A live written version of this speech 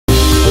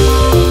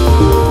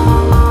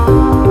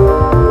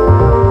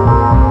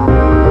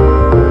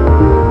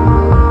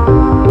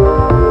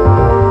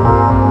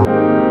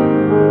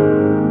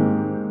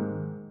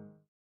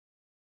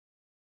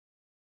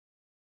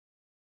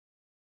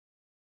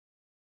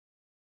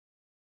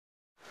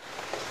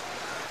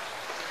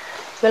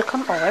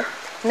Welcome all.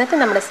 ഇന്നത്തെ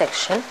നമ്മുടെ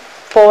section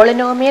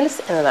polynomials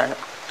എന്നതാണ്.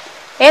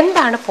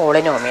 എന്താണ്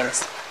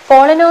polynomials?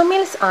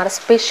 Polynomials are a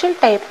special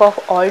type of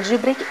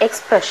algebraic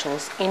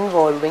expressions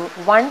involving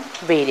one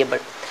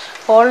variable.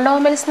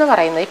 Polynomials എന്ന്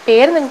പറയുന്നത് ഈ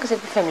പേര് നിങ്ങൾക്ക്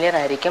ശരിക്കും ഫെമിലിയർ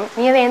ആയിരിക്കും.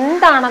 ഇനി അത്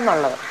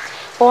എന്താണെന്നുള്ളത്.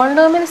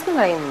 Polynomials എന്ന്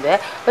പറയുന്നത്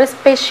ഒരു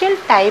special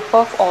type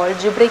of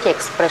algebraic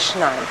expression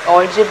ആണ്.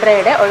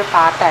 ഓൾജിബ്രയുടെ ഒരു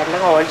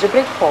പാർട്ടായിട്ടുള്ള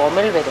ഓൾജിബ്രിക്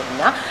ഫോമിൽ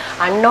വരുന്ന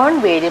അൺനോൺ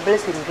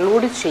വേരിയബിൾസ്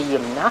ഇൻക്ലൂഡ്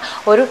ചെയ്യുന്ന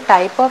ഒരു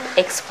ടൈപ്പ് ഓഫ്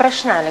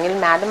എക്സ്പ്രഷൻ അല്ലെങ്കിൽ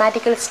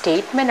മാത്തമാറ്റിക്കൽ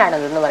സ്റ്റേറ്റ്മെൻ്റ് ആണ്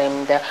ഇതെന്ന്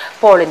പറയുന്നത്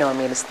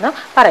പോളിനോമിയൽസ് എന്ന്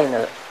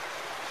പറയുന്നത്.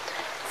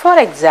 For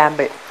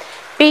example,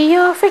 p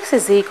of x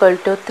is equal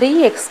to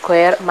 3x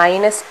square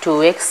minus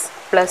 2x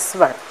plus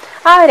 1.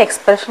 ആ ഒരു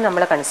എക്സ്പ്രഷൻ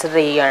നമ്മൾ കൺസിഡർ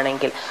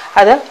ചെയ്യുകയാണെങ്കിൽ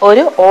അത്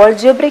ഒരു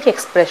ഓൾജിബ്രിക്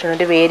എക്സ്പ്രഷൻ,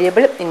 ഒരു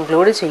വേരിയബിൾ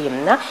ഇൻക്ലൂഡ്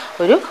ചെയ്യുന്ന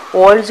ഒരു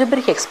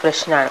ഓൾജിബ്രിക്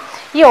എക്സ്പ്രഷനാണ്.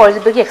 ഈ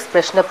ഓൾജിബ്രിക്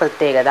എക്സ്പ്രഷൻ്റെ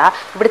പ്രത്യേകത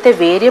ഇവിടുത്തെ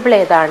വേരിയബിൾ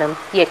ഏതാണ്?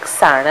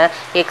 എക്സ് ആണ്.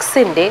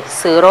 എക്സിൻ്റെ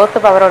 0th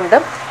പവറുണ്ട്,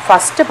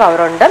 ഫസ്റ്റ്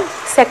പവറുണ്ട്,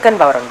 സെക്കൻഡ്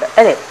പവറുണ്ട്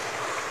അല്ലേ?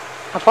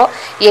 അപ്പോൾ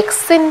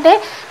എക്സിൻ്റെ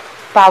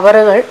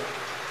പവറുകൾ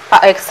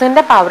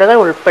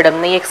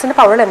ഉൾപ്പെടുന്ന എക്സിൻ്റെ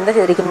പവറുകൾ എന്താ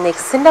ചെയ്തിരിക്കുന്നത്?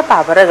 എക്സിൻ്റെ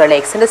പവറുകൾ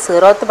എക്സിൻ്റെ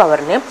 0th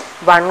പവറിനെ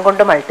 1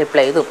 കൊണ്ട്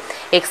മൾട്ടിപ്ലൈ ചെയ്തു.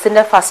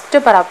 എക്സിൻ്റെ ഫസ്റ്റ്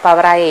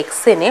പവറായ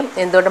എക്സിനെ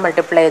എന്തുകൊണ്ട്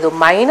മൾട്ടിപ്ലൈ ചെയ്തു?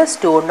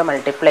 -2 കൊണ്ട്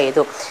മൾട്ടിപ്ലൈ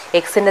ചെയ്തു.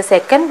 എക്സിൻ്റെ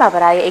സെക്കൻഡ്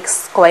പവറായ എക്സ്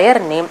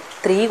സ്ക്വയറിനെ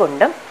 3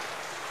 കൊണ്ട്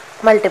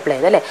മൾട്ടിപ്ലൈ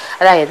ചെയ്തു അല്ലേ?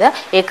 അതായത്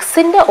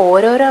എക്സിൻ്റെ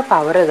ഓരോരോ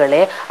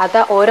പവറുകളെ അത്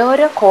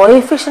ഓരോരോ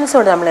കോഎഫിഷ്യൻസ്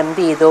കൊണ്ട് നമ്മൾ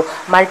എന്ത് ചെയ്തു?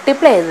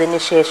 മൾട്ടിപ്ലൈ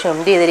ചെയ്തതിന് ശേഷം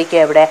എന്ത്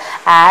ചെയ്തിരിക്കുക? ഇവിടെ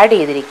ആഡ്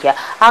ചെയ്തിരിക്കുക.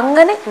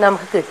 അങ്ങനെ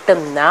നമുക്ക്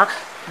കിട്ടുന്ന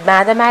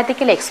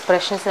മാത്തമാറ്റിക്കൽ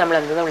എക്സ്പ്രഷൻസ് നമ്മൾ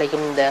എന്തെന്ന്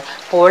വിളിക്കുന്നത്?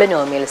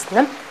 പോളിനോമിയൽസ്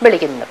എന്ന്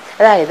വിളിക്കുന്നത്.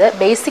 അതായത്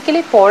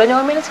ബേസിക്കലി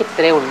പോളിനോമിയൽസ്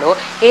ഇത്രയേ ഉള്ളൂ.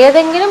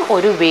 ഏതെങ്കിലും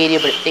ഒരു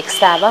വേരിയബിൾ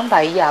എക്സ് ആവാം,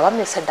 വൈ ആവാം,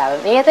 ഇസഡ്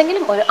ആവാം,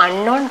 ഏതെങ്കിലും ഒരു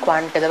അൺനോൺ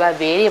ക്വാണ്ടിറ്റി അഥവാ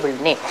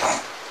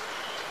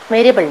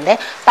വേരിയബിളിൻ്റെ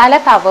പല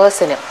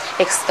പവേഴ്സിന്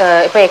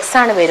ഇപ്പോൾ എക്സ്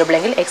ആണ്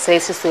വേരിയബിളെങ്കിൽ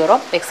x⁻0,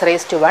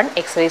 x⁻1,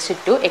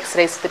 x⁻2,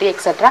 x⁻3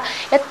 etcetera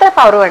എത്ര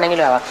പവർ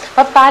വേണമെങ്കിലും ആവാം.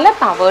 അപ്പോൾ പല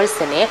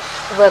പവേഴ്സിനെ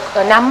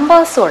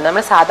നമ്പേഴ്സ് കൊണ്ട്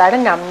നമ്മൾ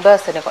സാധാരണ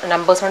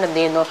നമ്പേഴ്സ് കൊണ്ട് എന്ത്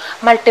ചെയ്യുന്നു?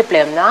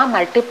 മൾട്ടിപ്ലൈ ചെയ്യുന്നു. ആ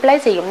മൾട്ടിപ്ലൈ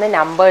ചെയ്യുന്ന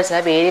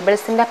നമ്പേഴ്സ്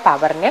വേരിയബിൾസിൻ്റെ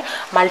പവറിനെ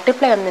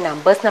മൾട്ടിപ്ലൈ ചെയ്യുന്ന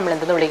നമ്പേഴ്സ് നമ്മൾ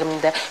എന്തെന്ന്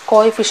വിളിക്കുന്നത്?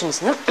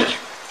 കോഎഫിഷ്യൻസ് എന്ന്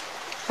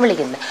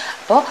വിളിക്കുന്നത്.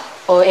 അപ്പോൾ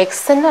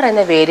എക്സ് എന്ന്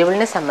പറയുന്ന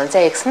വേരിയബിളിനെ സംബന്ധിച്ച്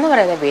എക്സ് എന്ന്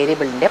പറയുന്ന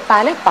വേരിയബിളിൻ്റെ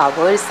പല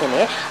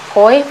പവേഴ്സിനെ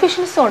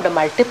കോഎഫിഷ്യൻസ് കൊണ്ട്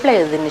മൾട്ടിപ്ലൈ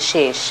ചെയ്തതിന്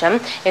ശേഷം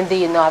എന്ത്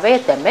ചെയ്യുന്നു? അവയെ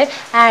തമ്മിൽ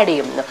ആഡ്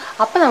ചെയ്യുന്നു.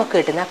 അപ്പോൾ നമുക്ക്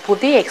കിട്ടുന്ന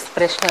പുതിയ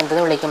എക്സ്പ്രഷൻ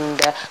എന്തെന്ന്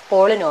വിളിക്കുന്നത്?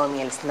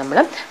 പോളിനോമിയൽസ് നമ്മൾ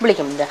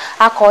വിളിക്കുന്നത്.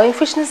 ആ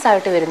കോഎഫിഷ്യൻസ്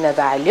ആയിട്ട് വരുന്ന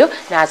വാല്യൂ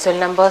നാച്ചുറൽ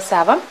നമ്പേഴ്സ്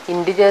ആവാം,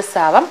 ഇൻറ്റിജേഴ്സ്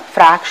ആവാം,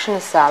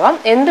 ഫ്രാക്ഷൻസ് ആവാം,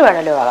 എന്ത്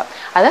വേണമെങ്കിലും ആവാം.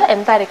 അത്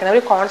എന്തായിരിക്കണം?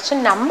 ഒരു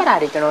കോൺസ്റ്റൻറ്റ് നമ്പർ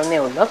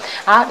ആയിരിക്കണമെന്നേ ഉള്ളൂ.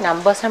 ആ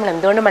നമ്പേഴ്സ് നമ്മൾ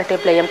എന്തുകൊണ്ട്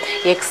മൾട്ടിപ്ലൈ ചെയ്യും?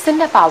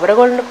 എക്സിൻ്റെ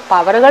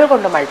പവറുകൾ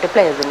കൊണ്ട്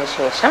മൾട്ടിപ്ലൈ ചെയ്തതിന്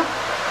ശേഷം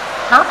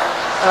ആ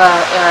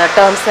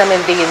ടേംസ് നമ്മൾ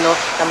എന്ത് ചെയ്യുന്നു?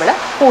 നമ്മൾ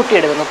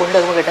കൂട്ടിയെടുക്കുന്നു.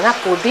 കൂട്ടിയെടുക്കുമ്പോൾ കിട്ടുന്ന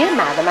പുതിയ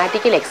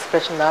മാത്തമാറ്റിക്കൽ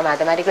എക്സ്പ്രഷൻ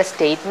മാത്തമാറ്റിക്കൽ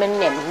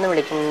സ്റ്റേറ്റ്മെൻറ്റിനെ എന്തെന്ന്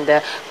വിളിക്കുന്നത്?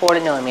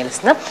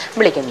 പോളിനോമിയൽസ് എന്ന്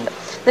വിളിക്കുന്നത്.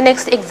 The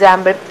next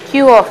example q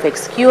of x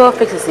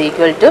is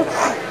equal to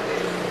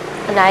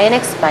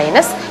 9x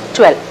minus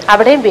 12.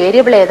 അവിടെയും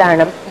വേരിയബിൾ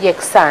ഏതാണ്?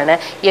 എക്സ് ആണ്.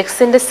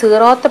 എക്സിൻ്റെ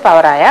 0th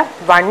പവറായ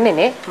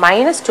 1നെ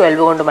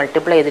 -12 കൊണ്ട്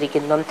മൾട്ടിപ്ലൈ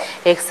ചെയ്തിരിക്കുന്നു.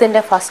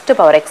 എക്സിൻ്റെ ഫസ്റ്റ്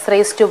പവർ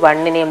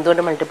x⁻1നെ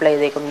എന്തുകൊണ്ട് മൾട്ടിപ്ലൈ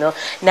ചെയ്തിരിക്കുന്നു?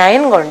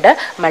 9 കൊണ്ട്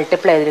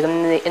മൾട്ടിപ്ലൈ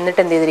ചെയ്തിരിക്കുന്നു.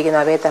 എന്നിട്ട് എന്ത് ചെയ്തിരിക്കുന്നു?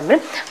 അവയെ തമ്മിൽ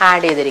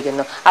ആഡ്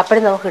ചെയ്തിരിക്കുന്നു.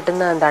 അപ്പോഴും നമുക്ക്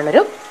കിട്ടുന്നത് എന്താണ്?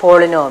 ഒരു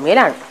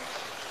പോളിനോമിയലാണ്.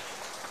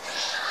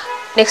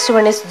 Next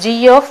one is g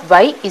of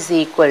y is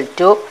equal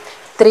to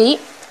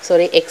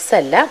 3 X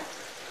അല്ല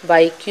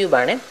y³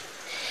 ആണ്.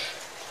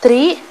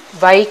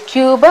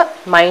 3y³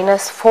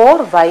 minus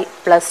 4y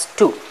plus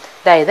 2.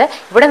 അതായത്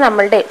ഇവിടെ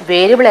നമ്മളുടെ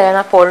വേരിയബിൾ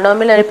ഏതാണ്?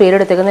 പോളിനോമിയൽ ഒരു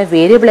പേരെടുത്തേക്കുന്ന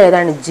വേരിയബിൾ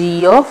ഏതാണ്? g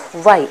of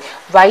y.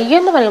 y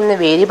എന്ന് പറയുന്ന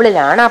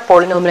വേരിയബിളിലാണ് ആ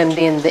പോളിനോമിയൽ എന്ത്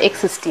ചെയ്യുന്നത്?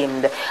 എക്സിസ്റ്റ്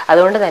ചെയ്യുന്നത്.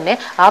 അതുകൊണ്ട് തന്നെ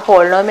ആ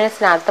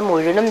പോളിനോമിയൽസിനകത്ത്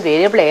മുഴുവനും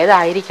വേരിയബിൾ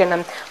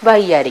ഏതായിരിക്കണം? y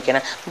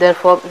ആയിരിക്കണം.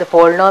 Therefore the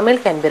polynomial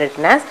can be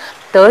written as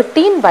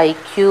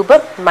 13y³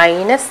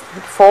 minus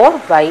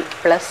 4y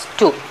plus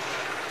 2.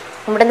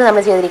 ഇവിടെ നിന്ന്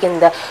നമ്മൾ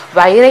ചെയ്തിരിക്കുന്നത്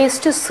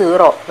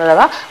y⁻0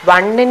 അഥവാ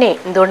 1നെ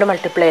എന്തുകൊണ്ട്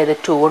മൾട്ടിപ്ലൈ ചെയ്തു?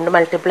 2 കൊണ്ട്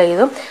മൾട്ടിപ്ലൈ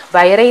ചെയ്തു.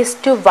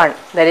 y⁻1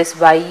 ദാറ്റ് ഈസ്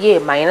y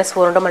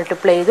 -4 കൊണ്ട്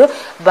മൾട്ടിപ്ലൈ ചെയ്തു.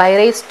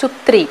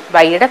 y⁻3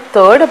 വൈയുടെ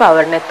 3rd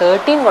പവറിനെ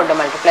 13 കൊണ്ട്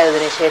മൾട്ടിപ്ലൈ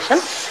ചെയ്തതിന് ശേഷം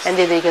എന്ത്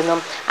ചെയ്തിരിക്കുന്നു?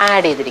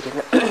 ആഡ്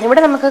ചെയ്തിരിക്കുന്നു.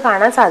 ഇവിടെ നമുക്ക്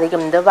കാണാൻ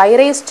സാധിക്കുന്നത്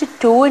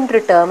y⁻2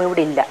 ഒരു ടേം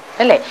ഇവിടെ ഇല്ല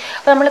അല്ലേ?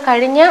 അപ്പോൾ നമ്മൾ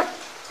കഴിഞ്ഞ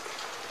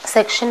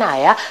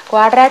സെക്ഷനായ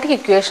ക്വാഡ്രാറ്റിക്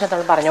ഇക്വേഷൻ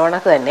നമ്മൾ പറഞ്ഞ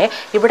കണക്ക് തന്നെ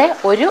ഇവിടെ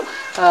ഒരു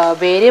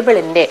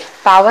വേരിയബിളിൻ്റെ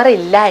പവർ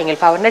ഇല്ല എങ്കിൽ,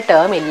 പവറിൻ്റെ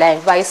ടേം ഇല്ല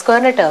എങ്കിൽ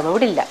y² ടേം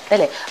ഇവിടെ ഇല്ല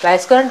അല്ലേ?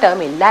 y² ടേം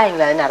ഇല്ല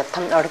എങ്കിൽ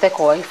അതിനർത്ഥം അവിടുത്തെ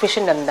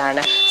കോഎഫിഷ്യൻ്റ്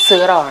എന്താണ്?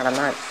 0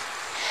 ആണെന്നാണ്.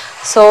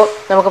 സോ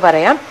നമുക്ക്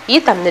പറയാം ഈ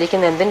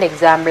തന്നിരിക്കുന്ന എന്തിൻ്റെ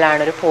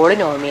എക്സാമ്പിളാണ്? ഒരു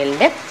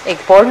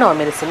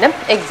പോളിനോമിയൽസിൻ്റെ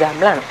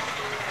എക്സാമ്പിളാണ്.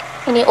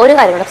 ഇനി ഒരു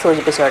കാര്യം കൂടെ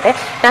സൂചിപ്പിച്ചോട്ടെ.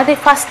 ഞാൻ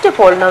ഫസ്റ്റ്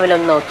പോളിനോമിയൽ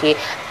ഒന്ന് നോക്കി.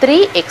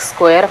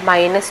 3x²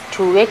 minus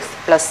 2x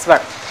plus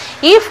 1.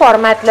 ഈ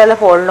ഫോർമാറ്റിലുള്ള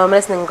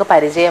പോളിനോമിയൽസ് നിങ്ങൾക്ക്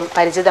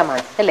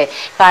പരിചിതമാണ് അല്ലേ?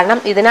 കാരണം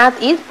ഇതിനകത്ത്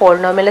ഈ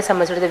പോളിനോമിയലിനെ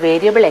സംബന്ധിച്ചിടത്ത്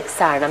വേരിയബിൾ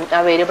എക്സ് ആണ്. ആ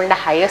വേരിയബിളിൻ്റെ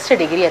ഹയസ്റ്റ്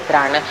ഡിഗ്രി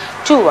എത്രയാണ്?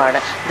 2 ആണ്.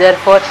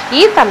 Therefore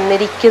ഈ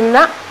തന്നിരിക്കുന്ന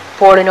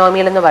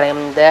പോളിനോമിയൽ എന്ന്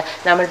പറയുന്നത്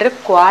നമ്മുടെ ഒരു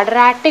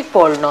ക്വാഡ്രാറ്റിക്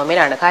പോളിനോമിയൽ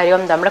ആണ്.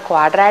 കാര്യം നമ്മുടെ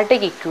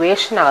ക്വാഡ്രാറ്റിക്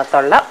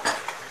ഇക്വേഷനകത്തുള്ള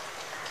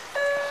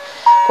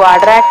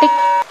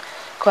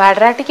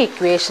ക്വാഡ്രാറ്റിക്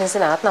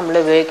ഇക്വേഷൻസിനകത്ത് നമ്മൾ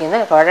ഉപയോഗിക്കുന്ന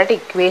ക്വാഡ്രാറ്റിക്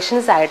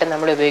ഇക്വേഷൻസ് ആയിട്ട്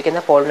നമ്മൾ ഉപയോഗിക്കുന്ന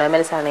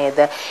പോളിനോമിയൽസ് ആണ്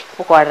ഏത്?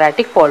 ഇപ്പോൾ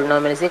ക്വാഡ്രാറ്റിക്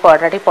പോളിനോമിയൽസ്. ഈ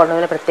ക്വാഡ്രാറ്റിക്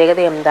പോളിനോമിയൽ പ്രത്യേകത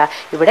എന്താ?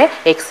 ഇവിടെ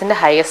എക്സിൻ്റെ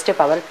ഹയസ്റ്റ്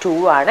പവർ 2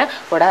 ആണ്.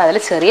 കൂടാതെ അതിൽ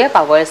ചെറിയ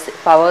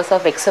പവേഴ്സ്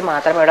ഓഫ് എക്സ്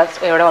മാത്രമേ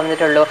എവിടെ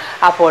വന്നിട്ടുള്ളൂ?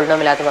 ആ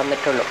പോളിനോമിയലകത്ത്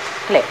വന്നിട്ടുള്ളൂ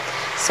അല്ലേ?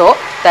 So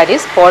that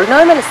is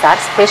polynomials are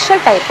special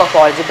type of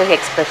algebraic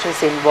expressions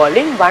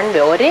involving one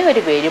way. ഒരേ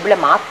ഒരു വേരിയബിൾ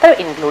മാത്രം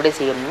ഇൻക്ലൂഡ്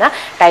ചെയ്യുന്ന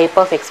type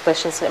of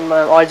expressions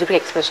algebraic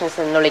expressions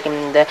എന്ന്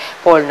വിളിക്കുന്നത്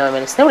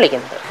പോളിനോമിയൽസ് എന്ന്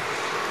വിളിക്കുന്നത്.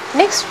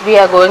 Next we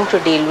are going to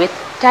deal with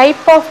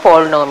type of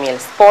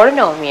polynomials.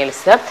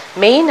 Polynomials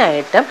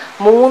മെയിനായിട്ടും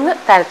മൂന്ന്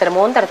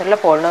തരത്തിലുള്ള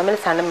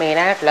പോളിനോമിയൽസ് ആണ്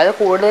മെയിനായിട്ടുള്ളത്.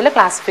 കൂടുതൽ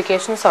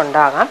ക്ലാസിഫിക്കേഷൻസ്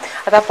ഉണ്ടാകാം.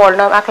 അത്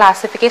ആ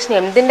ക്ലാസിഫിക്കേഷൻ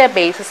എന്തിൻ്റെ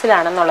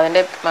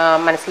ബേസിസിലാണെന്നുള്ളതിൻ്റെ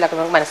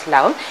നമുക്ക്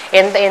മനസ്സിലാവും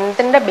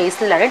എന്തിൻ്റെ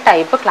ബേസിലാണ്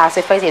ടൈപ്പ്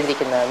ക്ലാസിഫൈ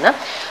ചെയ്തിരിക്കുന്നതെന്ന്.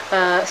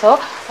 സോ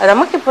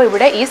നമുക്കിപ്പോൾ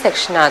ഇവിടെ ഈ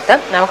സെക്ഷനകത്ത്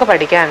നമുക്ക്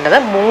പഠിക്കാനുള്ളത്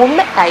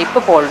 3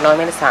 ടൈപ്പ്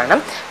പോളിനോമിയൽസ് ആണ്.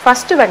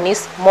 First one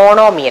is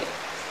monomial.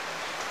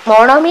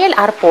 Monomial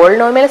R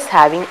polynomials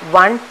having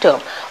one term.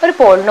 ഒരു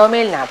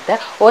പോളിനോമിയലിനകത്ത്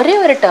ഒരേ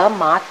ഒരു ടേം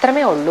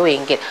മാത്രമേ ഉള്ളൂ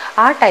എങ്കിൽ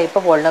ആ ടൈപ്പ്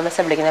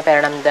പോളിനോമിയൽസ് വിളിക്കുന്ന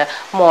പേരാണ് എന്ത്?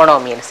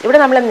 മോണോമിയൽസ്. ഇവിടെ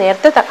നമ്മൾ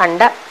നേരത്തെ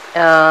കണ്ട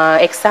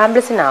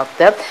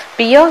എക്സാമ്പിൾസിനകത്ത്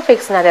പി ഓഫ്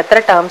എക്സിനകത്ത് എത്ര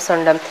ടേംസ്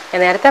ഉണ്ട്?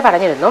 ഞാൻ നേരത്തെ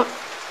പറഞ്ഞിരുന്നു.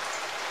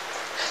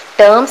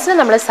 ടേംസിന്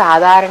നമ്മൾ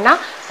സാധാരണ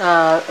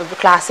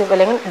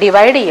അല്ലെങ്കിൽ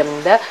ഡിവൈഡ്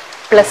ചെയ്യുന്നത്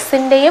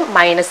പ്ലസിൻ്റെയും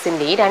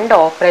മൈനസിൻ്റെയും 2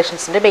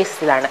 ഓപ്പറേഷൻസിൻ്റെ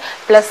ബേസിസിലാണ്.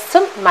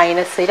 പ്ലസും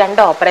മൈനസ് ഈ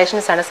 2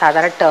 ഓപ്പറേഷൻസാണ്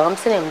സാധാരണ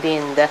ടേംസിന് എന്ത്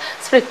ചെയ്യുന്നത്?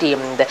 സ്പ്ലിറ്റ്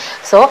ചെയ്യുന്നത്.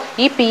 സോ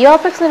ഈ പി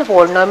ഓഫ് എക്സ് എന്ന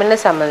പോളിനോമിയലിനെ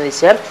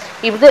സംബന്ധിച്ച്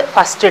ഇത്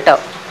first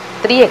term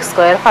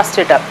 3x²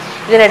 first term.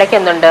 ഇതിനിടയ്ക്ക്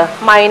എന്തുണ്ട്?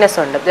 മൈനസ്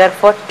ഉണ്ട്.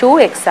 therefore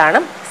 2x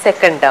ആണ്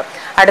സെക്കൻഡ് ടേം.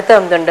 അടുത്ത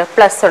എന്തുണ്ട്?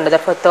 പ്ലസ് ഉണ്ട്.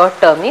 therefore third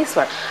term is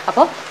 1.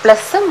 അപ്പോൾ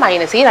പ്ലസും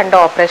മൈനസ് ഈ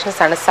 2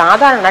 ഓപ്പറേഷൻസാണ്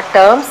സാധാരണ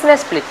ടേംസിനെ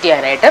സ്പ്ലിറ്റ്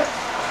ചെയ്യാനായിട്ട്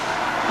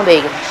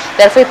ഉപയോഗിക്കും.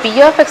 therefore പി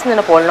ഓഫ് എക്സ്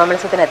എന്ന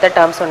പോളിനോമിയൽസത്തിന് എത്ര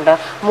ടേംസ് ഉണ്ട്?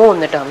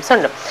 3 ടേംസ്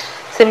ഉണ്ട്.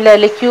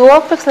 സിമിലർലി ക്യൂ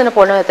ഓഫ് എക്സ് എന്ന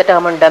പോളിനോമിയൽ എത്ര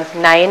ടേം ഉണ്ട്?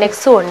 9x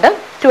ഉണ്ട്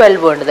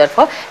 12 ഉണ്ട്.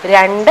 therefore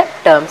 2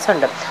 ടേംസ്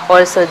ഉണ്ട്.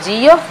 ഓൾസോ ജി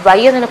ഓഫ് വൈ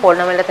എന്ന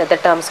പോളിനോമിയലിനകത്ത് എത്ര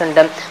ടേംസ്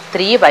ഉണ്ട്?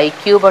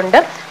 3y³ ഉണ്ട്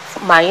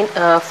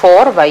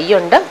 4y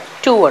ഉണ്ട്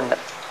 2 ഉണ്ട്.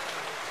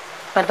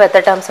 അപ്പോൾ എത്ര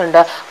ടേംസ്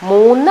ഉണ്ട്?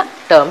 3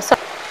 ടേംസ്.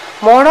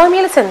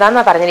 മോണോമിയൽസ്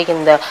എന്താണെന്നാണ്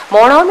പറഞ്ഞിരിക്കുന്നത്?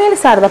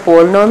 മോണോമിയൽസ് are the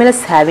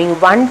polynomials having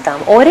one term.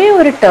 ഒരേ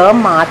ഒരു ടേം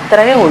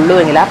മാത്രമേ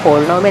ഉള്ളൂവെങ്കിൽ ആ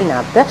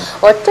പോളിനോമിയലിനകത്ത്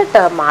ഒറ്റ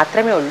ടേം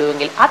മാത്രമേ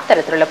ഉള്ളൂവെങ്കിൽ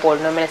അത്തരത്തിലുള്ള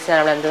പോളിനോമിയൽസിനെ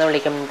നമ്മൾ എന്തെന്ന്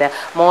വിളിക്കുന്നത്?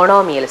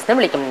 മോണോമിയൽസ് എന്ന്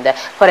വിളിക്കുന്നത്.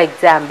 ഫോർ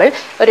എക്സാമ്പിൾ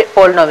ഒരു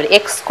പോളിനോമിയൽ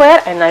x²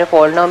 എന്നൊരു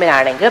പോളിനോമിയൽ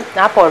ആണെങ്കിൽ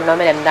ആ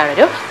പോളിനോമിയൽ എന്താണ്?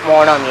 ഒരു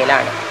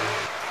മോണോമിയലാണ്.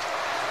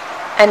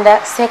 And the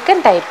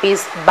second type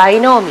is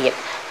binomial.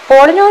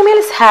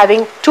 Polynomials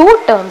having 2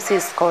 terms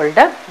is called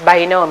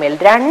binomial.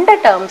 2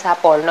 terms ആ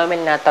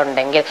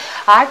പോളിനോമിയലിനകത്തുണ്ടെങ്കിൽ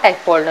ആ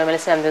ടൈപ്പ്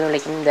പോളിനോമിയൽസിനെ എന്തെന്ന്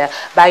വിളിക്കുന്നത്?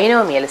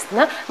 ബൈനോമിയൽസ്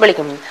എന്ന്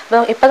വിളിക്കുന്നത്.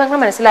 അപ്പോൾ ഇപ്പോൾ നിങ്ങൾ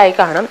മനസ്സിലായി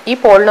കാണും ഈ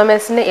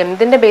പോളിനോമിയൽസിനെ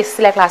എന്തിൻ്റെ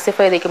ബേസിലാണ്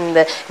ക്ലാസിഫൈ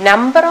ചെയ്തിരിക്കുന്നത്?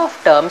 നമ്പർ ഓഫ്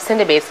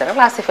ടേംസിൻ്റെ ബേസിലാണ്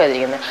ക്ലാസിഫൈ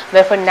ചെയ്തിരിക്കുന്നത്.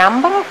 അപ്പോൾ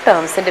നമ്പർ ഓഫ്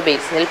ടേംസിൻ്റെ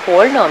ബേസിൽ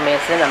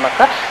പോളിനോമിയൽസിനെ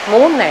നമുക്ക്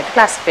 3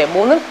 ക്ലാസിഫൈ ചെയ്യാം.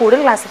 3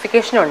 കൂടുതൽ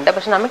ക്ലാസിഫിക്കേഷൻ ഉണ്ട്.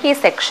 പക്ഷെ നമുക്ക് ഈ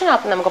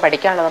സെക്ഷനകത്ത് നമുക്ക്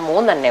പഠിക്കാനുള്ളത്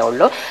 3 തന്നെ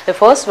ഉള്ളൂ. The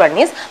first one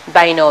is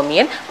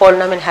binomial,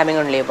 polynomial having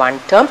only one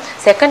term.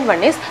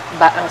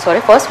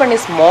 First one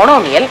is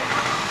monomial,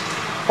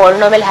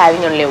 polynomial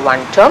having only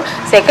one term.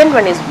 Second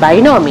one is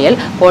binomial,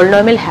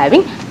 polynomial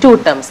having 2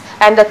 terms.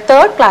 And the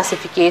third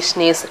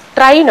classification is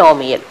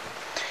trinomial.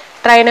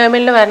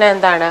 Trinomial എന്ന് പറഞ്ഞാൽ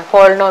എന്താണ്?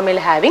 Polynomial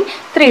having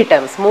 3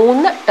 terms.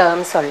 3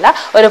 terms ഉള്ള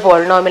ഒരു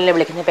പോളിനോമിയലിനെ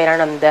വിളിക്കുന്ന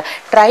പേരാണ് എന്ത്?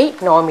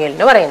 Trinomial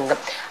എന്ന് പറയുന്നത്.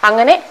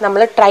 അങ്ങനെ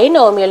നമ്മൾ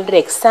ട്രൈനോമിയലിൻ്റെ ഒരു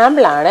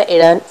എക്സാമ്പിൾ ആണ്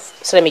എഴുതാൻ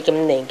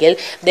ശ്രമിക്കുന്നതെങ്കിൽ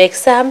the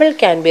example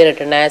can be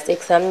written as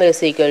example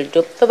is equal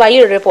to, ഇപ്പോൾ വൈ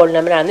ഒരു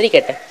പോളിനോമിയൽ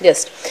ആണെന്നിരിക്കട്ടെ,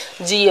 just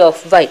G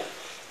of Y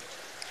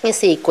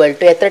is equal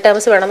to എത്ര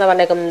ടേംസ് വേണമെന്ന്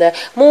പറഞ്ഞേക്കുന്നത്?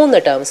 3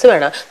 ടേംസ്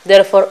വേണം.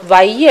 therefore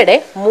വൈയുടെ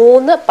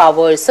 3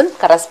 പവേഴ്സും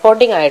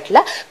കറസ്പോണ്ടിങ്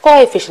ആയിട്ടുള്ള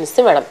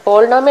കോഎഫിഷ്യൻസും വേണം.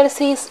 പോളിനോമിയൽസ്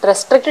ഈസ്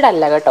റെസ്ട്രിക്റ്റഡ്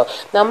അല്ല കേട്ടോ.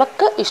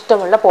 നമുക്ക്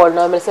ഇഷ്ടമുള്ള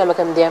പോളിനോമിയൽസ്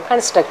നമുക്ക് എന്ത് ചെയ്യാം?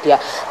 കൺസ്ട്രക്ട് ചെയ്യാം.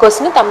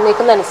 ക്വസ്റ്റിന്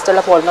തന്നിരിക്കുന്ന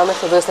അനുസരിച്ചുള്ള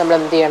പോളിനോമിയൽസ് ഉപയോഗിച്ച് നമ്മൾ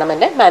എന്ത് ചെയ്യണം?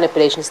 എൻ്റെ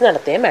മാനിപ്പുലേഷൻസ്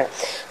നടത്തുകയും വേണം.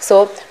 സോ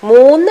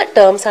 3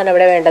 ടേംസ് ആണ്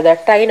ഇവിടെ വേണ്ടത്,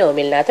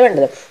 ട്രൈനോമിയലിനകത്ത്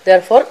വേണ്ടത്.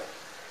 therefore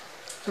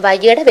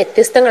വൈയുടെ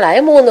വ്യത്യസ്തങ്ങളായ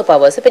 3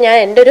 പവേഴ്സ്. ഇപ്പം ഞാൻ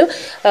എൻ്റെ ഒരു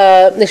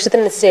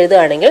നിശ്ചയത്തിനനുസരിച്ച്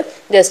എഴുതുകയാണെങ്കിൽ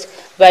just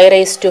y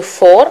raised to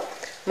 4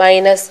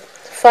 minus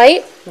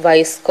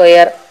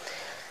 5y²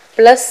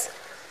 plus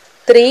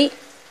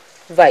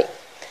 3y.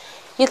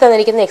 ഈ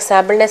തന്നിരിക്കുന്ന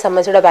എക്സാമ്പിളിനെ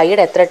സംബന്ധിച്ചുള്ള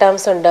വൈയുടെ എത്ര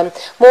ടേംസ് ഉണ്ട്?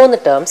 3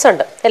 ടേംസ്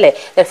ഉണ്ട് അല്ലേ?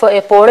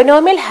 A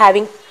polynomial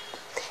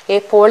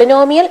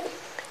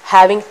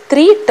having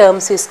 3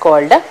 terms is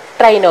called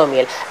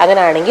trinomial.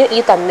 അങ്ങനെയാണെങ്കിൽ ഈ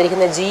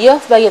തന്നിരിക്കുന്ന ജി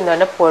ഓഫ് വൈ എന്ന്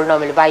പറഞ്ഞ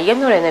പോളിനോമിയൽ, വൈ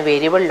എന്ന് പറയുന്ന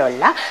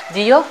വേരിയബിളിലുള്ള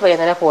ജി ഓഫ് വൈ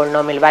എന്ന് പറയുന്ന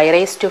polynomial y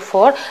raised to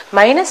 4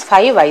 minus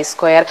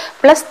 5y²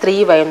 plus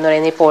 3y എന്ന്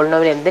പറയുന്ന ഈ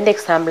പോളിനോമിയൽ എന്തിൻ്റെ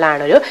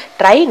എക്സാമ്പിളാണ്? ഒരു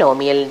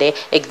ട്രൈനോമിയലിൻ്റെ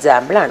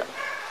എക്സാമ്പിളാണ്.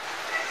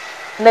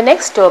 The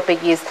next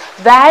topic is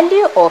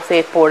value of a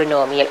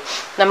polynomial.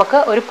 നമുക്ക്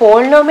ഒരു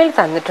പോളിനോമിയൽ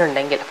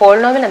തന്നിട്ടുണ്ടെങ്കിൽ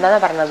പോളിനോമിയൽ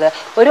എന്താണെന്ന് പറഞ്ഞത്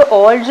ഒരു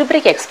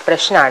ഓൾജിബ്രിക്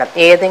എക്സ്പ്രഷൻ ആണ്.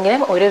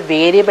 ഏതെങ്കിലും ഒരു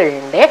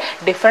വേരിയബിളിൻ്റെ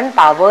ഡിഫറെൻറ്റ്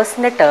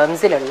പവേഴ്സിൻ്റെ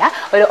ടേംസിലുള്ള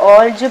ഒരു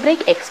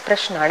ഓൾജിബ്രിക്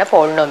എക്സ്പ്രഷൻ ആണ്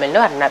പോളിനോമിയൽ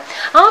എന്ന് പറഞ്ഞത്.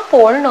 ആ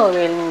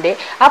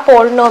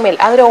പോളിനോമിയൽ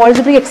അതൊരു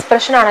ഓൾജിബ്രിക്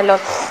എക്സ്പ്രഷൻ ആണല്ലോ.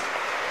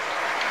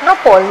 ആ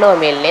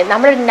പോളിനോമിയലിനെ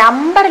നമ്മൾ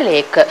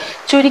നമ്പറിലേക്ക്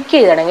ചുരുക്കി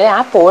എഴുതണമെങ്കിൽ ആ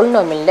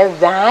പോളിനോമിയലിൻ്റെ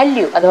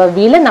വാല്യൂ അഥവാ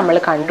വില നമ്മൾ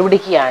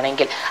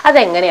കണ്ടുപിടിക്കുകയാണെങ്കിൽ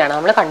അതെങ്ങനെയാണ്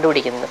നമ്മൾ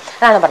കണ്ടുപിടിക്കുന്നത്?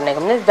 അതാണ്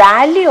പറഞ്ഞേക്കുന്നത്.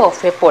 വാല്യൂ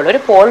ഓഫ് എ ഒരു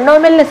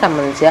പോളിനോമിയലിനെ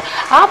സംബന്ധിച്ച്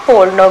ആ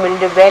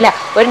പോളിനോമിയലിൻ്റെ വില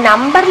ഒരു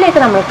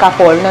നമ്പറിലേക്ക് നമുക്ക് ആ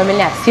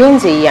പോളിനോമിയലിനെ അസ്യൂം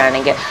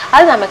ചെയ്യുകയാണെങ്കിൽ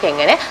അത് നമുക്ക്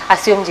എങ്ങനെ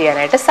അസ്യൂം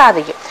ചെയ്യാനായിട്ട്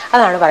സാധിക്കും?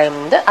 അതാണ്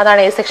പറയുന്നത്.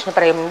 അതാണ് ഈ സെക്ഷനിൽ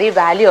പറയുന്നത് ഈ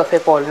വാല്യൂ ഓഫ്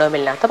എ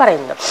പോളിനോമിയലിനകത്ത്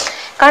പറയുന്നത്.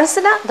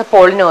 Consider the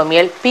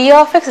polynomial p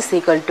of x is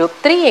equal to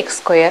 3x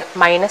square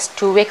minus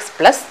 2x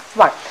plus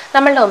 1.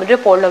 നമ്മളുടെ മുമ്പിൽ ഒരു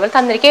പോളിനോമിയൽ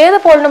തന്നിരിക്കും. ഏത്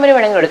പോളിനോമിയൽ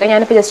വേണമെങ്കിലും എടുക്കാം.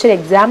 ഞാനിപ്പോൾ ജസ്റ്റ് ഒരു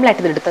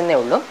എക്സാമ്പിളായിട്ട് ഇത് എടുത്തതേ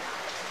ഉള്ളൂ.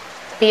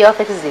 p of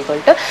x is equal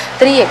to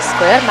 3x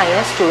square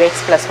minus 2x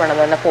plus 1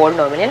 എന്ന് പറഞ്ഞ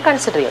പോളിനോമിയൽ ഞാൻ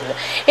കൺസിഡർ ചെയ്യുന്നു.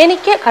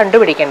 എനിക്ക്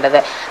കണ്ടുപിടിക്കേണ്ടത്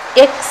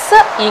x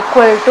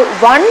ഈക്വൽ ടു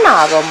 1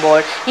 ആകുമ്പോൾ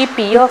ഈ p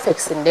of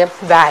xൻ്റെ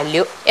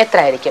വാല്യൂ എത്ര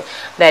ആയിരിക്കും?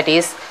 That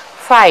is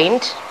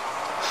find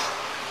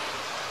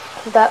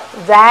the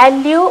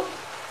value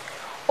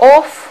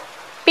of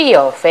p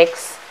of x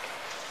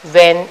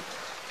when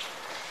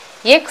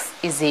x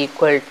is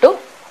equal to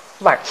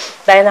 1.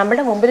 അതായത്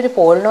നമ്മുടെ മുമ്പിൽ ഒരു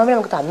പോളിനോമിയൽ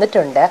നമുക്ക്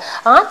തന്നിട്ടുണ്ട്.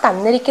 ആ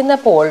തന്നിരിക്കുന്ന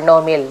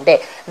പോളിനോമിയലിൻ്റെ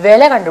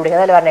വില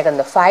കണ്ടുപിടിക്കുന്നത് അതിൽ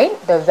പറഞ്ഞേക്കുന്നത് find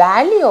the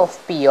value of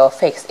p of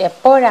x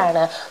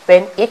എപ്പോഴാണ്?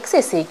 when x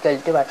is equal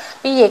to 1.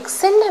 ഈ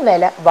എക്സിൻ്റെ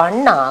വില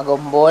 1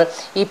 ആകുമ്പോൾ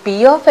ഈ p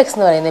of x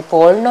എന്ന് പറയുന്ന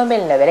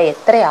പോളിനോമിയലിൻ്റെ വില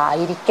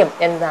എത്രയായിരിക്കും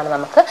എന്നതാണ്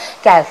നമുക്ക്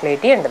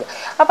കാൽക്കുലേറ്റ് ചെയ്യേണ്ടത്.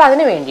 അപ്പോൾ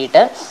അതിന്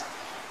വേണ്ടിയിട്ട്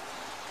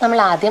നമ്മൾ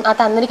ആദ്യം ആ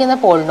തന്നിരിക്കുന്ന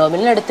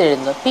polynomial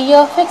എടുത്തെഴുതുന്നു. p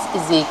of x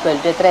is equal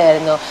to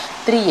എത്രയായിരുന്നു?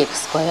 3x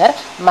square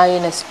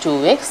minus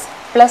 2x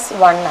plus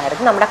 1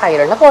 ആയിരുന്നു നമ്മുടെ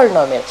കയ്യിലുള്ള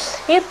പോളിനോമിയൽ.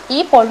 ഈ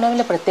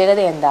പോളിനോമിയലിൻ്റെ പ്രത്യേകത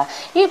എന്താ?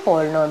 ഈ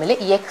പോളിനോമിയൽ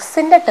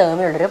എക്സിൻ്റെ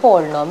ടേമിലുള്ളൊരു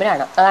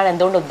പോളിനോമിയലാണ്. അതാണ്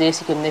എന്തുകൊണ്ട്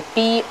ഉദ്ദേശിക്കുന്നത്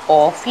p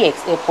of x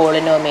A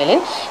polynomial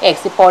in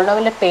X. ഈ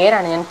പോളിനോമിയലിൻ്റെ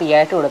പേരാണ് ഞാൻ p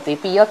ആയിട്ട് കൊടുത്തത്. ഈ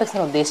p of x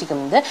എന്ന്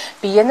ഉദ്ദേശിക്കുന്നത്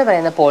p എന്ന്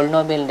പറയുന്ന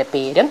പോളിനോമിയലിൻ്റെ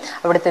പേരും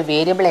അവിടുത്തെ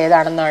variable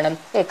ഏതാണെന്നാണ്?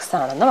 x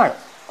ആണെന്നുമാണ്.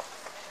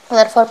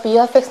 Therefore p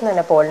of x എന്ന്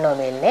പറഞ്ഞ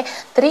പോളിനോമിയലിനെ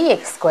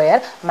 3x square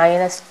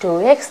minus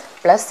 2x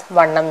plus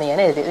 1 എന്ന് ഞാൻ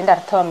എഴുതി. ഇതിൻ്റെ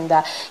അർത്ഥം എന്താ?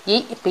 ഈ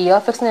p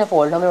of x എന്ന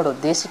പോളിനോമിയലോട്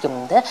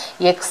ഉദ്ദേശിക്കുന്നത്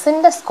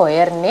എക്സിൻ്റെ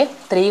സ്ക്വയറിനെ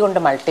 3 കൊണ്ട്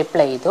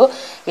മൾട്ടിപ്ലൈ ചെയ്തു,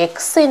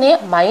 എക്സിനെ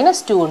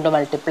 -2 കൊണ്ട്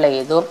മൾട്ടിപ്ലൈ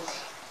ചെയ്തു,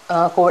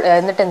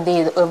 എന്നിട്ട് എന്ത്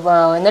ചെയ്തു?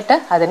 എന്നിട്ട്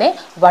അതിനെ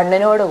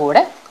 1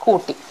 കൂടെ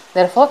കൂട്ടി.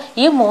 Therefore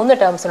ഈ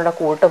 3 ടേംസിനോട്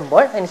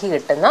കൂട്ടുമ്പോൾ എനിക്ക്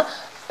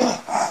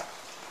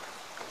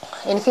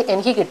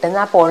കിട്ടുന്ന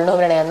ആ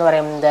പോളിനോമിയൽ എന്ന്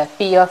പറയുന്നത് p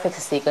of x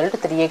is equal to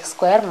 3x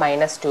square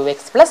minus 2x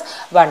plus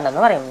 1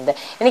 എന്ന് പറയുന്നത്.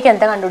 എനിക്ക്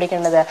എന്താ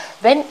കണ്ടുപിടിക്കേണ്ടത്?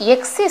 when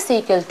x is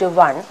equal to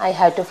 1 I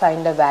have to find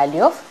the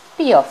value of p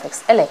of x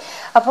അല്ലേ?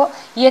 അപ്പോൾ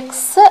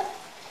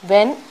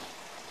when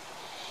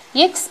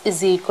x is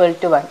equal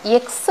to 1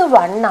 x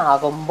 1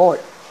 ആകുമ്പോൾ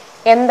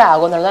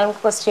എന്താകും എന്നുള്ളതാണ്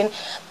നമുക്ക് ക്വസ്റ്റ്യൻ.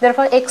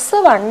 therefore x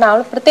 1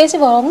 ആവും. പ്രത്യേകിച്ച്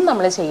വേറൊന്നും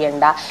നമ്മൾ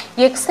ചെയ്യേണ്ട.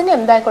 എക്സിന്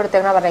എന്തായി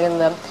കൊടുത്തേക്കാണ്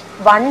പറഞ്ഞിരിക്കുന്നത്?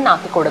 1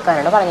 ആക്കി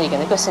കൊടുക്കാനാണ്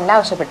പറഞ്ഞിരിക്കുന്നത്. ക്വസ്റ്റ്യനിൽ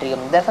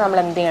ആവശ്യപ്പെട്ടിരിക്കുന്നത്. therefore നമ്മൾ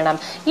എന്ത് ചെയ്യണം?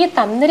 ഈ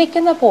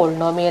തന്നിരിക്കുന്ന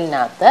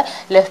പോളിനോമിയലിനകത്ത്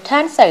ലെഫ്റ്റ്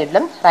ഹാൻഡ്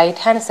സൈഡിലും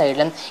റൈറ്റ് ഹാൻഡ്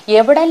സൈഡിലും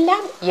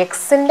എവിടെല്ലാം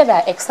എക്സ്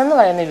എന്ന്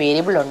പറയുന്ന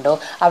വേരിയബിൾ ഉണ്ടോ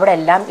അവിടെ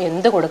എല്ലാം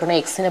എന്ത് കൊടുക്കണം?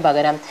 എക്സിന്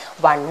പകരം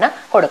 1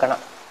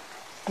 കൊടുക്കണം.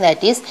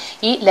 ദാറ്റ് ഈസ്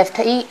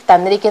ഈ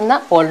തന്നിരിക്കുന്ന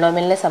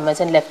പോളിനോമിയലിനെ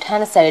സംബന്ധിച്ച് ലെഫ്റ്റ്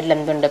ഹാൻഡ് സൈഡിൽ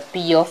എന്തുണ്ട്? p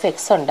of x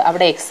ഉണ്ട്.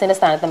 അവിടെ എക്സിൻ്റെ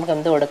സ്ഥാനത്ത് നമുക്ക്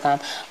എന്ത് കൊടുക്കാം?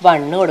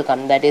 1 കൊടുക്കാം.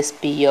 That is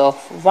p of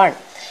 1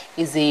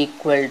 is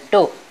equal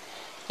to.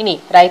 ഇനി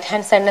റൈറ്റ്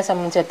ഹാൻഡ് സൈഡിനെ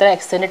സംബന്ധിച്ച് എത്ര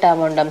എക്സിൻ്റെ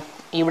ടേം ഉണ്ട്?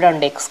 ഇവിടെ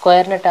ഉണ്ട് എക്സ്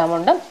സ്ക്വയറിൻ്റെ ടേം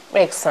ഉണ്ട്,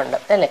 എക്സ് ഉണ്ട്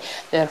അല്ലേ?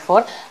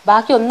 therefore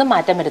ബാക്കി ഒന്നും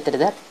മാറ്റം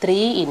വരുത്തരുത്.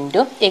 3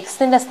 ഇൻറ്റു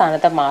എക്സിൻ്റെ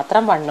സ്ഥാനത്ത്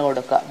മാത്രം 1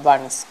 കൊടുക്കുക.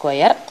 1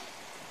 സ്ക്വയർ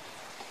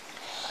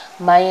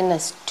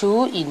 -2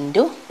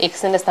 ഇൻറ്റു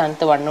എക്സിൻ്റെ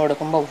സ്ഥാനത്ത് 1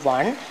 കൊടുക്കുമ്പോൾ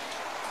 1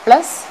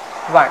 plus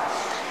 1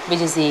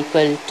 which is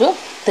equal to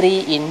 3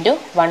 into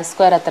 1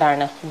 square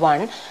എത്രയാണ്?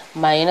 1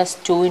 minus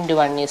 2 into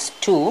 1 is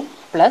 2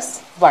 plus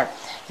 1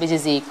 which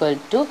is equal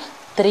to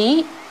 3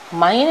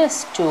 minus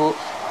 2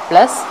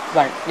 plus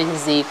 1 which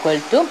is equal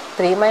to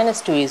 3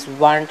 minus 2 is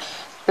 1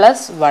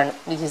 plus 1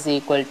 which is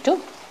equal to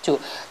 2.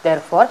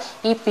 therefore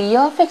ഈ p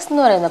of x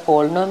എന്ന് പറയുന്ന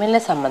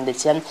പോളിനോമിയലിനെ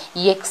സംബന്ധിച്ച്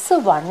X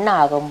 1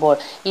 ആകുമ്പോൾ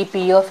ഈ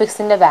p of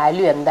xൻ്റെ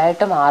value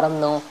എന്തായിട്ട്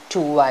മാറുന്നു?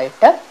 2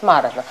 ആയിട്ട്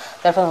മാറുന്നു.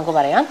 therefore നമുക്ക്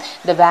പറയാം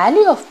the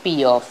value of p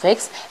of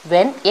x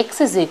when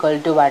x is equal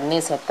to 1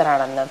 is എത്ര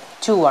ആണെന്ന്?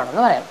 2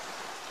 ആണെന്ന് പറയാം.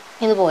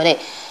 ഇതുപോലെ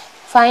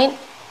find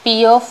p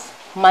of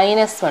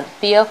 -1.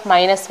 p of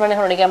 -1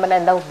 കണ്ടുപിടിക്കാൻ പറഞ്ഞാൽ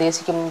എന്താ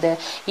ഉദ്ദേശിക്കുന്നത്?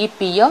 ഈ p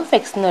of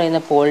x എന്ന് പറയുന്ന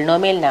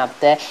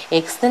പോളിനോമിയലിനകത്ത്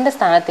എക്സിൻ്റെ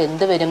സ്ഥാനത്ത്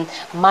എന്ത് വരും?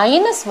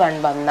 -1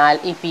 വന്നാൽ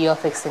ഈ p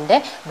of xൻ്റെ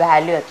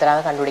വാല്യൂ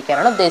എത്രയാണെന്ന്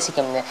കണ്ടുപിടിക്കാനാണ്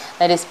ഉദ്ദേശിക്കുന്നത്.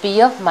 That is p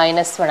of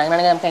 -1.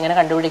 അങ്ങനെയാണെങ്കിൽ നമുക്ക് എങ്ങനെ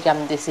കണ്ടുപിടിക്കാം?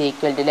 This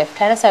equal to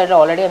left hand സൈഡിൽ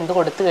ഓൾറെഡി എന്ത്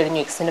കൊടുത്തു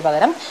കഴിഞ്ഞു? എക്സിന്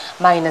പകരം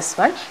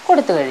 -1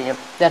 കൊടുത്തു കഴിഞ്ഞു.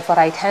 therefore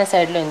റൈറ്റ് ഹാൻഡ്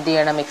സൈഡിൽ എന്ത്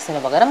ചെയ്യണം?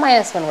 എക്സിന് പകരം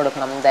 -1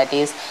 കൊടുക്കണം.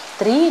 That is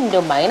 3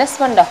 into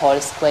 -1 the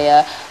whole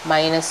square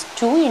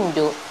 -2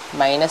 into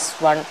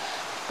 -1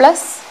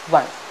 plus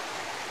 1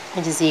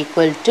 which is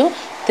equal to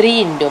 3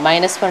 into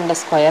minus 1 the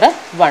square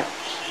 1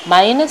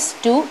 minus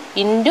 2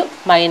 into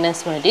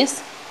minus 1 it is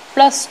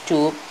plus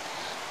 2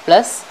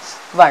 plus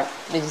 1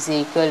 which is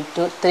equal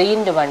to 3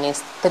 into 1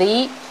 is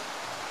 3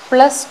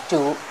 plus 2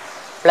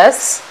 plus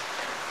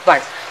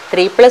 1.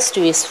 3 plus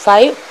 2 is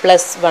 5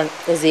 plus 1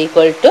 is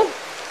equal to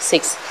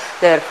 6.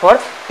 Therefore,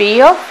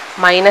 P of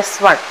minus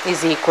 1 is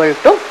equal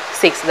to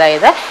 6.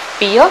 അതായത്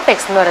P of x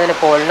എന്ന് പറയുന്ന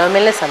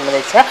പോളിനോമിയലിനെ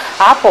സംബന്ധിച്ച്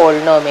ആ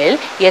polynomial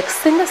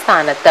എക്സിൻ്റെ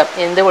സ്ഥാനത്ത്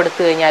എന്ത്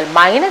കൊടുത്തു കഴിഞ്ഞാൽ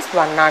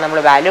 -1 ആണ്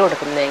നമ്മൾ വാല്യൂ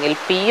കൊടുക്കുന്നതെങ്കിൽ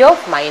P of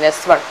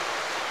 -1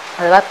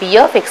 അഥവാ P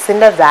of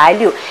xൻ്റെ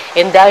വാല്യൂ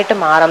എന്തായിട്ട്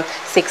മാറും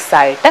 6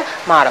 ആയിട്ട്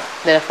മാറും.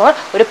 Therefore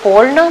ഒരു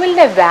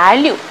പോളിനോമിയലിൻ്റെ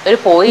വാല്യൂ ഒരു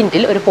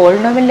പോയിന്റിൽ ഒരു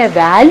പോളിനോമിയലിൻ്റെ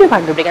വാല്യൂ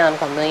കണ്ടുപിടിക്കാൻ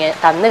നമുക്ക്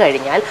തന്നു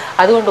കഴിഞ്ഞാൽ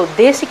അതുകൊണ്ട്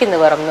ഉദ്ദേശിക്കുന്ന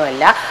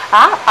വേറൊന്നുമല്ല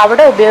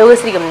അവിടെ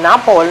ഉപയോഗിച്ചിരിക്കുന്ന ആ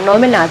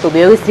പോളിനോമിയലിനകത്ത്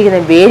ഉപയോഗിച്ചിരിക്കുന്ന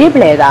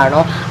വേരിയബിൾ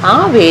ഏതാണോ ആ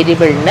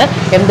വേരിയബിളിന്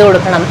എന്ത്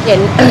കൊടുക്കണം,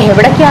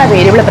 എവിടേക്ക് ആ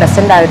വേരിയബിൾ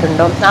പ്രസൻ്റ്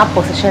ആയിട്ടുണ്ടോ ആ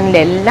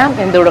പൊസിഷനിലെല്ലാം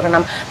എന്ത്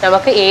കൊടുക്കണം,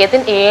 നമുക്ക്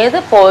ഏത്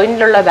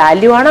പോയിന്റിലുള്ള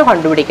വാല്യൂ ആണോ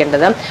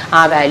കണ്ടുപിടിക്കേണ്ടത്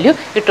ആ വാല്യൂ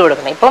ഇട്ട്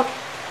കൊടുക്കണം. ഇപ്പോൾ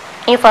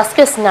ഈ ഫസ്റ്റ്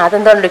ക്വസ്റ്റിനകത്ത്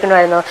എന്താ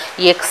കണ്ടുപിടിക്കണമായിരുന്നു,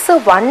 എക്സ്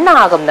 1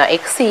 ആകുന്ന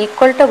എക്സ്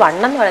ഈക്വൽ ടു 1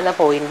 എന്ന് പറയുന്ന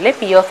പോയിന്റിൽ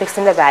P of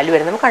xൻ്റെ വാല്യൂ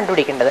ആയിരുന്നു നമുക്ക്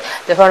കണ്ടുപിടിക്കേണ്ടത്.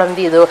 അതുപോലെ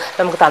എന്ത് ചെയ്തു,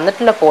 നമുക്ക്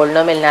തന്നിട്ടുള്ള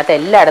പോളിനോമിയലിനകത്ത്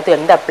എല്ലായിടത്തും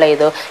എന്ത് അപ്ലൈ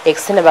ചെയ്തു,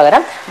 എക്സിന്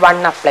പകരം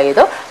 1 അപ്ലൈ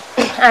ചെയ്തു,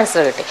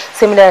 ആൻസർ കിട്ടി.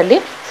 സിമിലർലി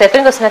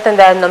സെക്കൻഡ് ക്വസ്റ്റിനകത്ത്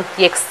എന്തായിരുന്നു,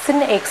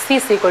 എക്സ്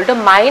ഈസ് ഈക്വൽ ടു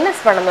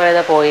 -1 എന്ന്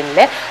പറയുന്ന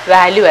പോയിന്റിലെ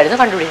വാല്യൂ ആയിരുന്നു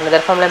കണ്ടുപിടിക്കുന്നത്.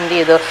 അപ്പോൾ നമ്മൾ എന്ത്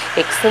ചെയ്തു,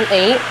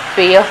 ഈ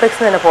P of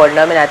x എന്ന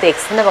പോളിനോമിയലിനകത്ത്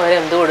എക്സിന് പകരം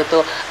എന്ത്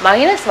കൊടുത്തു,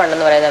 -1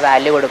 എന്ന് പറയുന്ന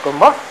വാല്യൂ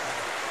കൊടുക്കുമ്പോൾ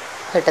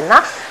കിട്ടുന്ന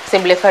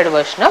simplified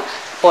version of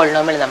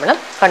polynomial നമ്മൾ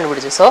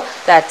കണ്ടുപിടിച്ചു. So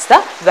that's the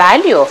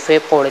value of a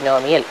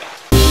polynomial.